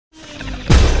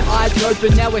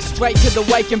open, now we're straight to the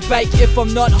wake and bake. If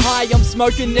I'm not high, I'm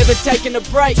smoking, never taking a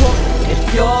break.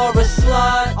 If you're a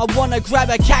slut, I wanna grab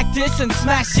a cactus and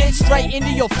smash it straight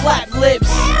into your flat lips.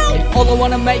 If all I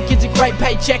wanna make is a great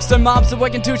paycheck, so moms are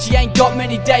working till she ain't got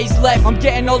many days left. I'm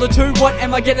getting older too, what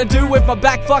am I gonna do if my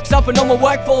back fucks up and all my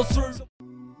work falls through?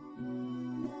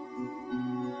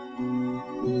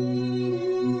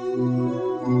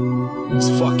 Let's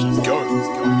fucking go.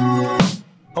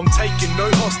 I'm taking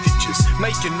no hostages,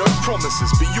 making no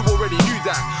promises, but you already knew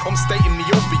that. I'm stating the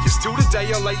obvious. Till the day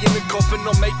I lay in the coffin,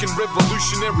 I'm making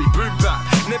revolutionary boom bap.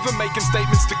 Never making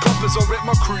statements to coppers, I rep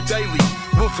my crew daily.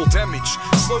 Willful damage,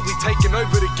 slowly taking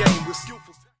over the game with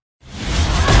skillful.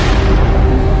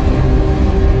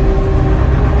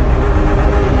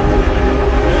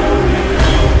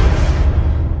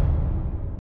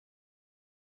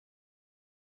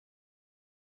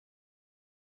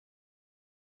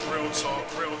 Real talk.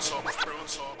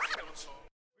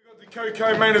 We got the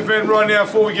Coco main event right now.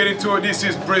 Before we get into it, this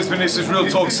is Brisbane, this is Real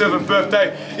Talk's 7th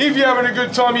birthday. If you're having a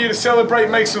good time here to celebrate,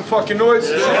 make some fucking noise.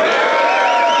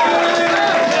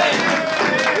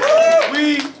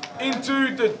 We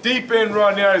into the deep end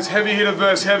right now. It's heavy hitter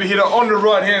versus heavy hitter on the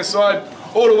right hand side.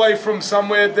 All the way from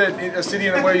somewhere, a city,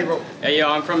 and where you from? Hey yo,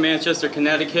 I'm from Manchester,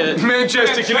 Connecticut.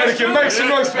 Manchester, Connecticut. Make some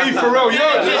noise for Farrell, yo!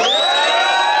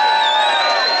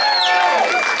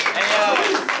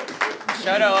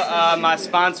 Shout out my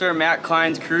sponsor, Matt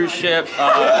Klein's cruise ship.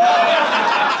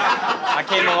 I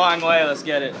came a long way, let's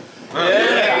get it.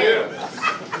 Yeah.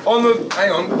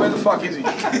 Hang on, where the fuck is he?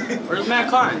 Where's Matt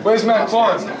Klein? Where's Matt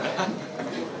Klein?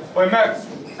 Wait, Matt.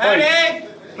 Hey!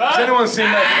 Has anyone seen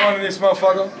Matt Klein in this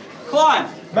motherfucker? Klein!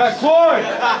 Matt Klein!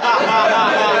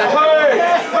 Hey!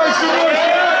 Make some noise!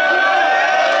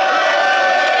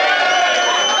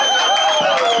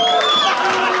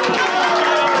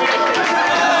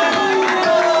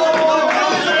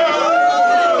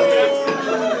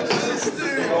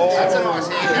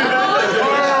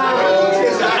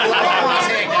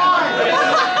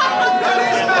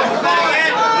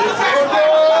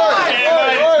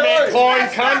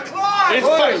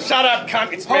 Shut up,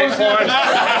 cunt. It's Matt Klein.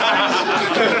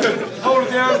 Hold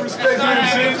it down, respect the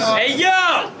MCs. Hey,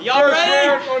 yo! Y'all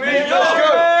ready? Let's go.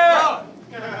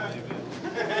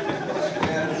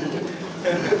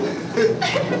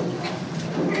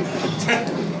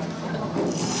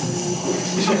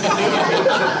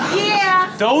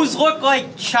 Yeah. Those look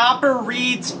like Chopper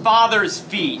Reed's father's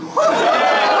feet.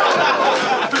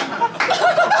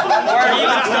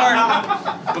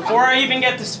 Before I even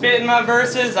get to spit in my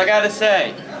verses, I gotta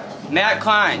say, Matt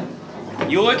Klein,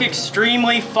 you look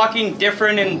extremely fucking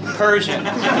different in Persian.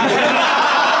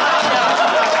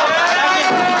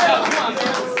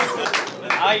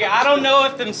 I don't know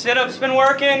if them sit-ups been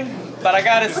working, but I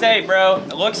gotta say, bro,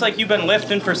 it looks like you've been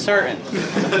lifting for certain.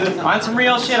 On some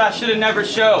real shit I should have never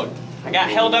showed. I got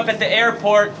held up at the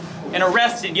airport and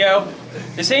arrested, yo.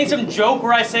 This ain't some joke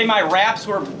where I say my raps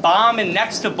were bomb and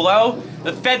next to blow.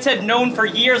 The feds had known for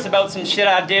years about some shit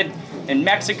I did in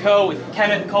Mexico with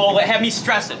Kenneth Cole that had me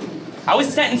stressing. I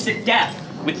was sentenced to death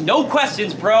with no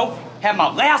questions, bro. Had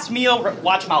my last meal,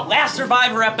 watched my last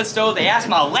Survivor episode. They asked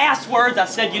my last words. I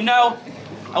said, you know,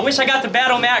 I wish I got to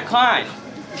battle Matt Klein.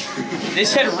 They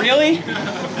said, really?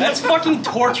 That's fucking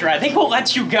torture. I think we'll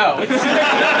let you go.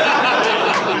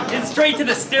 It's straight to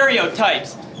the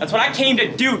stereotypes. That's what I came to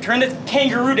do. Turn this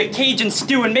kangaroo to Cajun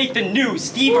stew and make the news.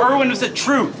 Steve Irwin was the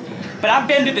truth. But I've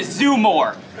been to the zoo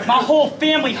more. My whole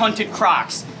family hunted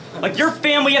crocs. Like your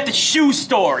family at the shoe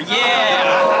store.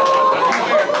 Yeah.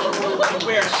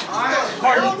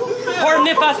 Pardon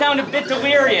if I sound a bit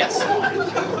delirious.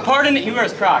 Pardon, he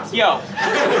wears Crocs, yo.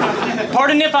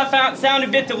 Pardon if I sound a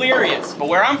bit delirious, but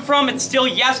where I'm from, it's still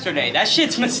yesterday. That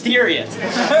shit's mysterious. So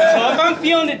if I'm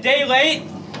feeling a day late,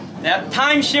 that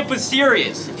time shift was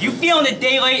serious. If you feeling a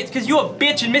day late, it's because you a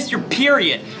bitch and missed your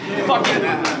period.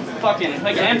 Fucking,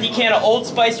 like an empty can of Old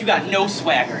Spice, you got no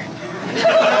swagger.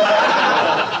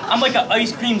 I'm like an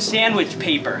ice cream sandwich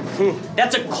paper.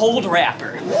 That's a cold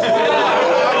wrapper.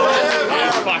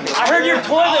 I heard your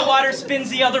toilet water spins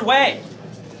the other way.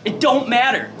 It don't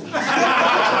matter.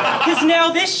 Because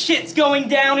now this shit's going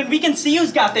down and we can see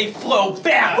who's got they flow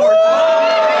backwards.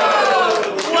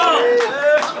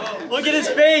 Whoa. Look at his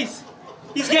face.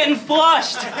 He's getting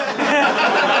flushed.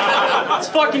 It's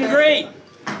fucking great.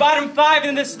 Bottom 5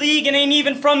 in this league and ain't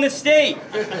even from the state.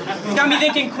 It's got me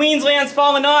thinking Queensland's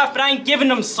falling off, but I ain't giving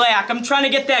them slack. I'm trying to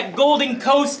get that Golden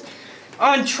Coast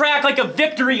on track like a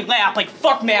victory lap, like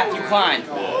fuck Matthew Klein.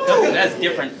 That's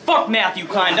different. Fuck Matthew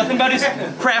Klein. Nothing about his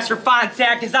crafts or fine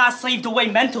sack is I slaved away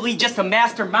mentally just a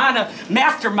mastermind.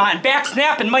 Back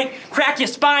snapping might crack your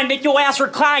spine, make your ass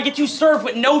recline, get you served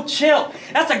with no chill.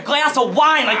 That's a glass of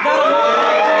wine, like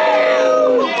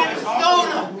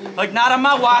not on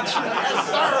my watch.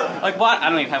 Like what? I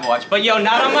don't even have a watch. But yo,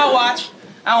 not on my watch.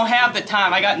 I don't have the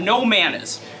time. I got no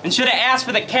manners. And should have asked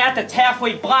for the cat that's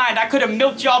halfway blind. I could have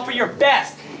milked y'all for your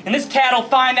best. And this cat'll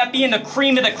find that being the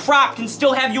cream of the crop can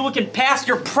still have you looking past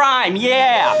your prime.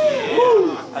 Yeah.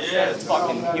 Woo. I said,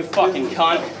 you fucking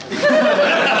cunt.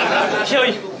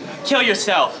 Kill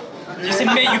yourself. Just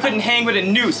admit you couldn't hang with a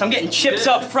noose. I'm getting chips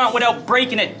up front without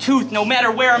breaking a tooth. No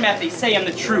matter where I'm at, they say I'm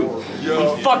the truth.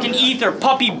 I'm fucking ether,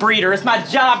 puppy breeder. It's my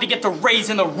job to get the rays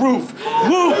in the roof.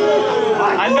 Woo!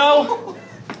 I know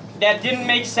that didn't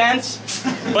make sense,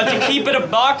 but to keep it a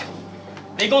buck,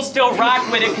 they gon' still rock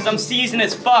with it because I'm seasoned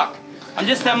as fuck. I'm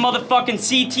just that motherfucking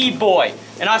CT boy.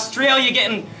 In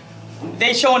Australia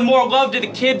they showing more love to the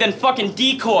kid than fucking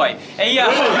decoy. Hey,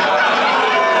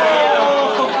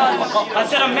 I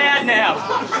said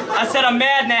I'm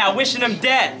mad now, wishing him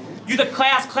dead. You the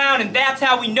class clown, and that's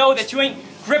how we know that you ain't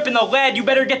gripping the lead. You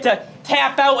better get to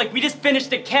tap out like we just finished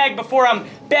the keg before I'm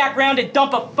back round to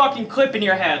dump a fucking clip in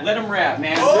your head. Let him rap,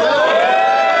 man.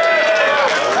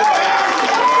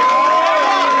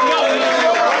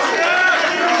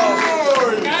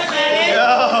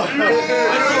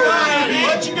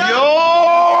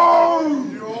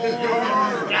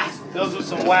 Those are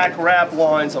some whack rap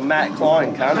lines of Matt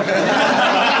Klein, cunt.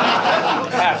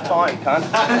 Half time, cunt.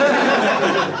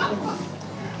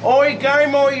 Oi,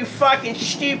 Gamo, you fucking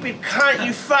stupid cunt.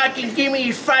 You fucking give me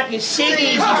your fucking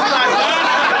ciggies, you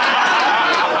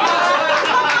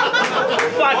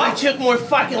fucking took my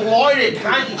fucking lighter,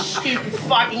 cunt, you stupid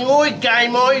fucking. Oi,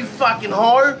 Gamo, you fucking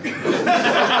whore.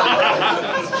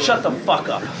 Shut the fuck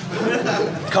up.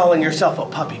 Calling yourself a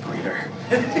puppy breeder.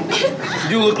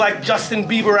 You look like Justin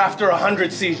Bieber after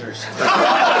 100 seizures.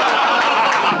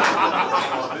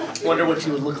 Wonder what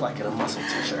you would look like in a muscle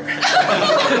t-shirt.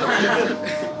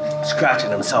 Scratching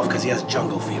himself because he has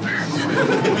jungle fever.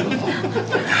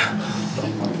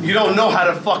 You don't know how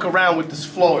to fuck around with this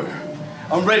floor.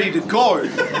 I'm ready to go.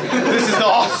 This is the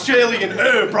Australian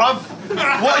air, bruv.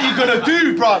 What are you gonna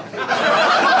do, bruv?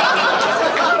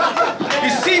 You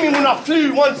see me when I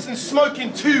flew once and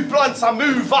smoking 2 blunts, I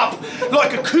move up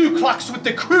like a Ku Klux with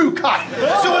the crew cut.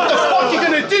 So what the fuck you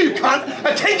gonna do, cunt?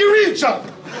 A kangaroo jump?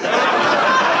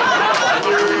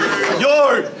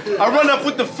 Yo, I run up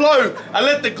with the flow, I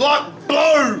let the Glock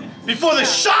blow. Before the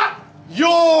shot,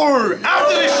 yo,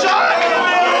 after the shot,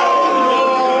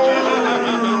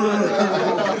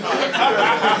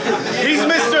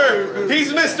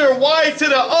 He's Mr. Y to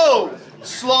the O.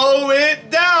 Slow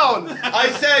it down. I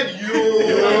said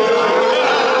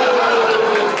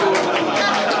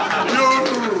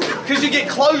because you get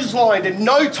clotheslined in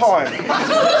no time. You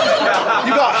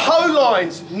got hoe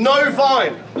lines, no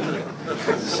vine.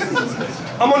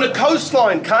 I'm on the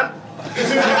coastline, cunt.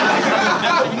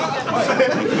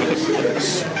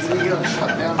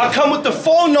 I come with the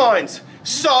 4 9s,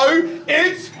 so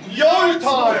it's yo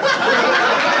time.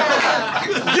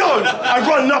 Yo, I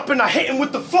run up and I hit him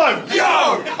with the flow. Yo,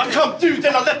 I come through,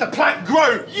 then I let the plant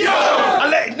grow. Yo, I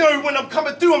let it know when I'm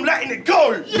coming through, I'm letting it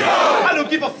go. Yo, I don't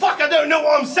give a fuck, I don't know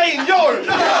what I'm saying. Yo,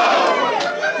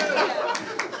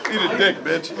 eat a dick,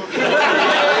 bitch.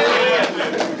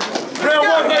 Round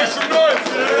 1, make some noise.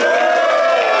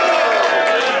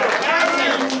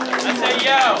 I say,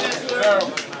 yo,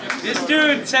 this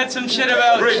dude said some shit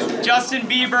about Justin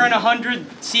Bieber and 100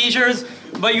 seizures,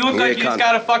 but you look like you just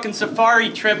got a fucking safari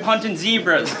trip hunting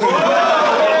zebras.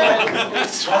 I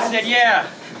said, yeah,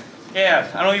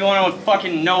 I don't even want to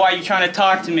fucking know why you're trying to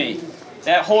talk to me.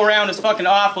 That whole round is fucking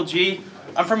awful, G.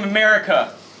 I'm from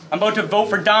America. I'm about to vote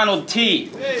for Donald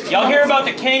T. Y'all hear about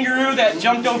the kangaroo that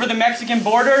jumped over the Mexican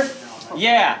border?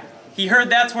 Yeah, he heard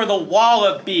that's where the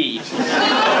wallop be.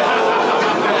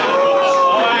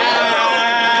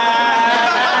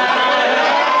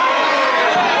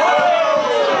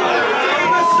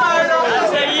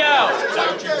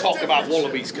 About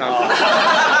wallabies, cunt.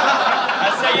 I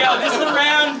say, yo, this is the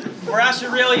round where I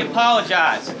should really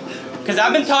apologize. Because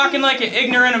I've been talking like an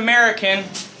ignorant American,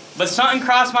 but something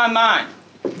crossed my mind.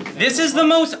 This is the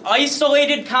most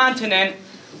isolated continent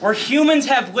where humans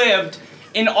have lived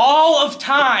in all of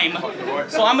time.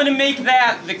 So I'm going to make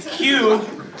that the cue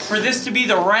for this to be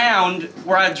the round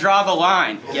where I draw the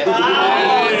line. Get it?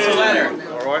 It's a letter.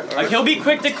 Like, he'll be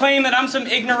quick to claim that I'm some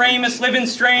ignoramus living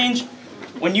strange,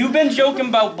 when you've been joking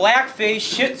about blackface,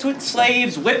 shits with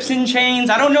slaves, whips and chains,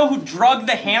 I don't know who drugged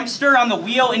the hamster on the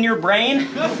wheel in your brain,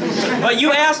 but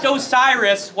you asked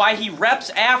Osiris why he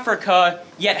reps Africa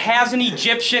yet has an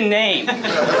Egyptian name.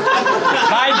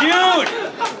 My dude,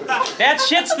 that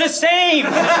shit's the same.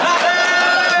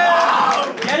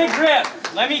 Get a grip.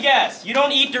 Let me guess. You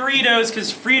don't eat Doritos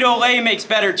because Frito-Lay makes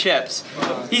better chips.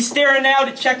 He's staring now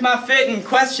to check my fit and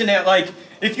question it like,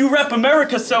 if you rep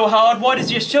America so hard, why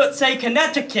does your shirt say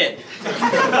Connecticut? Like,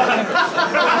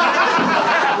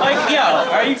 yo,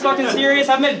 are you fucking serious?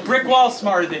 I've met brick wall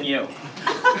smarter than you.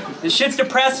 This shit's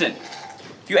depressing.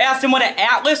 If you asked him what an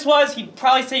atlas was, he'd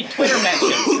probably say Twitter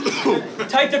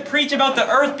mentions. Type to preach about the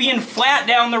earth being flat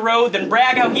down the road, then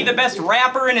brag how he the best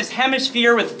rapper in his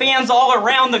hemisphere with fans all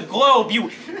around the globe, you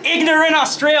ignorant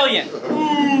Australian.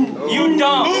 You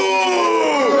dumb.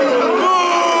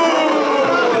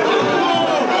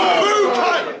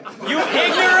 You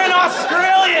ignorant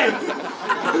Australian.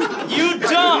 You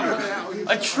dumb.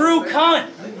 A true cunt.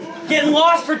 Getting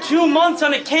lost for 2 months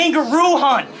on a kangaroo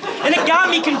hunt. And it got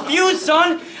me confused,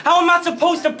 son. How am I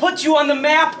supposed to put you on the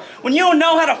map when you don't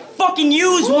know how to fucking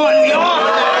use one? You're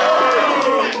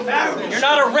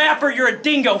not a rapper, you're a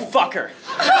dingo fucker.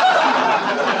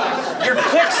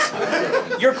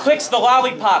 Your clique's the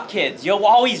lollipop kids. You'll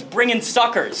always bring in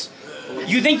suckers.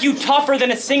 You think you tougher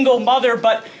than a single mother,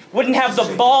 but wouldn't have the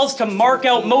balls to mark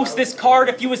out most this card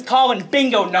if you was calling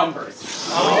bingo numbers.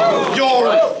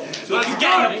 You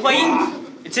getting a plate?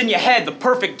 It's in your head, the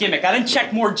perfect gimmick. I didn't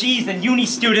check more G's than uni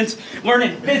students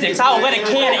learning physics. I'll let a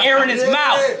can air in his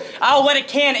mouth. I'll let a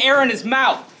can air in his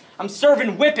mouth. I'm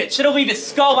serving whippet. Should've leave his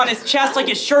skull on his chest like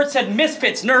his shirt said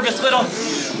misfits. Nervous little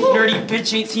nerdy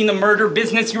bitch ain't seen the murder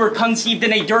business. You were conceived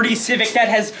in a dirty Civic that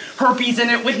has herpes in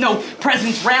it with no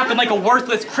presents wrapping like a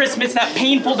worthless Christmas. That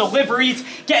painful deliveries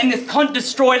getting this cunt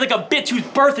destroyed like a bitch who's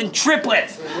birthing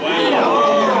triplets.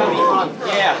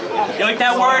 Yeah. You like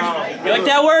that word? You like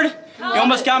that word? You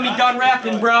almost got me done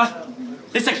rapping, bruh.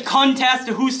 This is a contest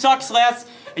to who sucks less.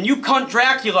 And you cunt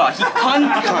Dracula.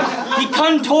 He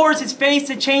contours his face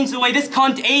to change the way this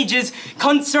cunt ages.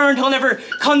 Concerned he'll never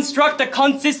construct a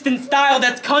consistent style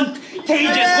that's contagious.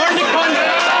 Learn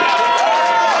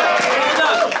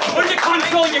to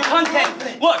control your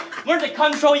content. Look, learn to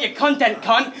control your content,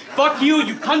 cunt. Fuck you,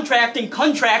 you contracting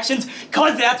contractions,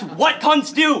 cause that's what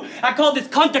cunts do. I call this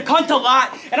cunt a cunt a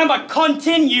lot, and I'm a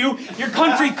continue. Your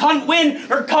country cunt win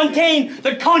or contain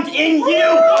the cunt in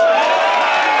you.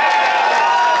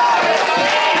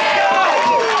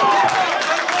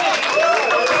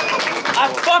 I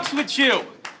fucks with you,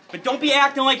 but don't be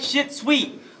acting like shit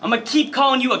sweet. I'ma keep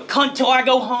calling you a cunt till I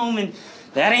go home, and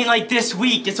that ain't like this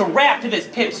week. It's a wrap to this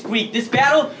pipsqueak. This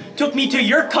battle took me to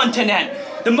your continent.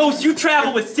 The most you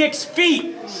travel was 6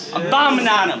 feet. I'm bombing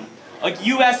on them, like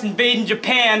US invading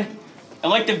Japan,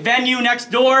 and like the venue next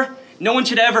door, no one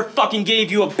should ever fucking gave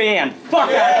you a ban. Fuck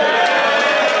that.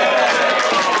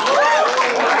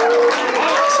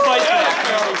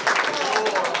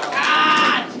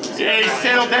 Hey,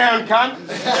 settle down, cunt.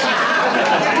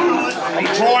 I'm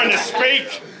trying to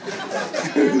speak.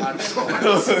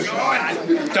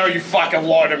 Don't you fucking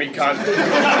lie to me, cunt.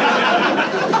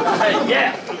 Hey,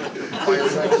 yeah.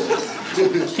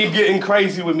 Keep getting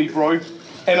crazy with me, bro,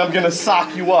 and I'm gonna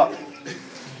sock you up.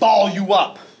 Ball you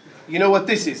up. You know what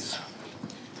this is?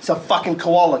 It's a fucking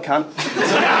koala, cunt.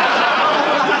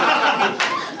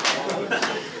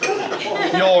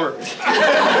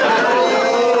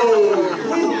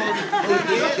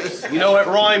 You know what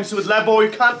rhymes with Labo,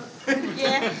 cunt?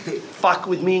 Yeah. Fuck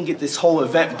with me and get this whole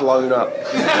event blown up.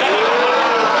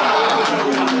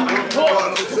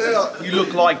 You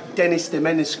look like Dennis the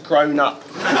Menace grown up.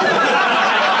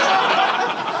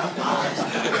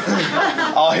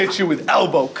 I'll hit you with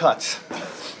elbow cuts.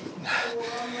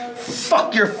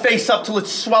 Fuck your face up till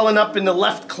it's swelling up and the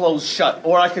left closed shut.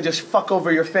 Or I could just fuck over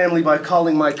your family by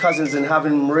calling my cousins and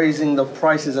having them raising the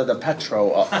prices of the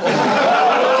petrol up.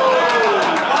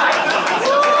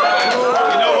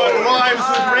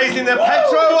 Raising the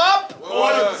petrol up?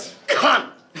 What? Cunt!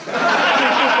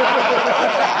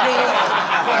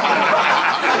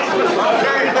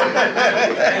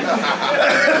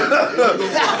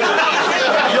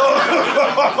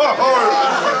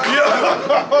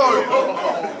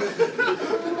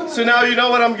 So now you know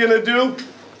what I'm gonna do?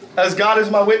 As God is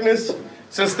my witness,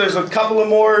 since there's a couple of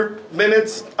more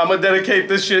minutes, I'm gonna dedicate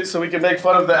this shit so we can make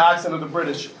fun of the accent of the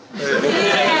British.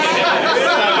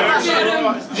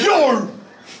 Yo!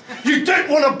 You don't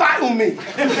want to battle me.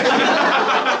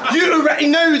 You already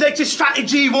know that your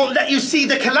strategy won't let you see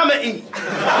the calamity.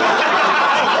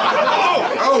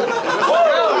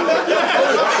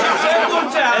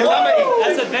 Calamity.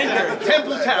 That's a thinker.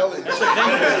 Temple Town.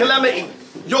 Calamity.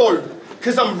 Yo,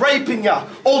 cause I'm raping ya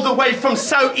all the way from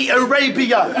Saudi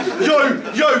Arabia.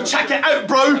 Yo, check it out,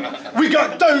 bro. We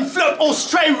got Don't Flip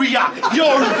Australia.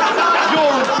 Yo.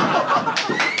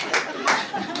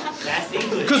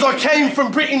 Cause I came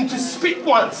from Britain to spit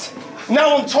once.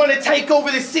 Now I'm trying to take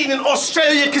over the scene in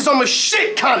Australia cause I'm a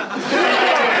shit cunt.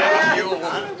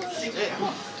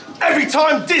 Every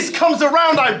time Diz comes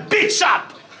around, I bitch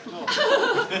up.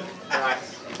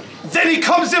 Then he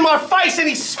comes in my face and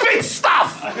he spits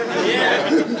stuff.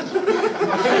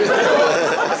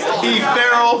 You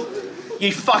Farrell,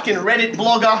 you fucking Reddit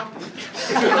blogger.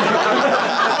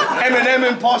 Eminem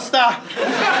imposter.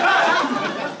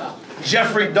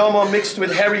 Jeffrey Dahmer mixed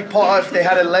with Harry Potter if they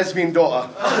had a lesbian daughter.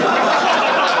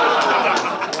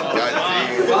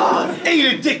 Eat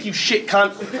a dick, you shit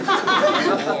cunt.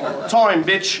 Time,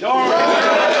 bitch.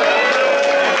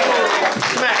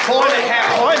 Smack time and half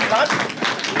time, cunt.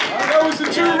 That was a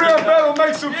 2-round battle.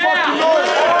 Make some fucking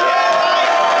noise.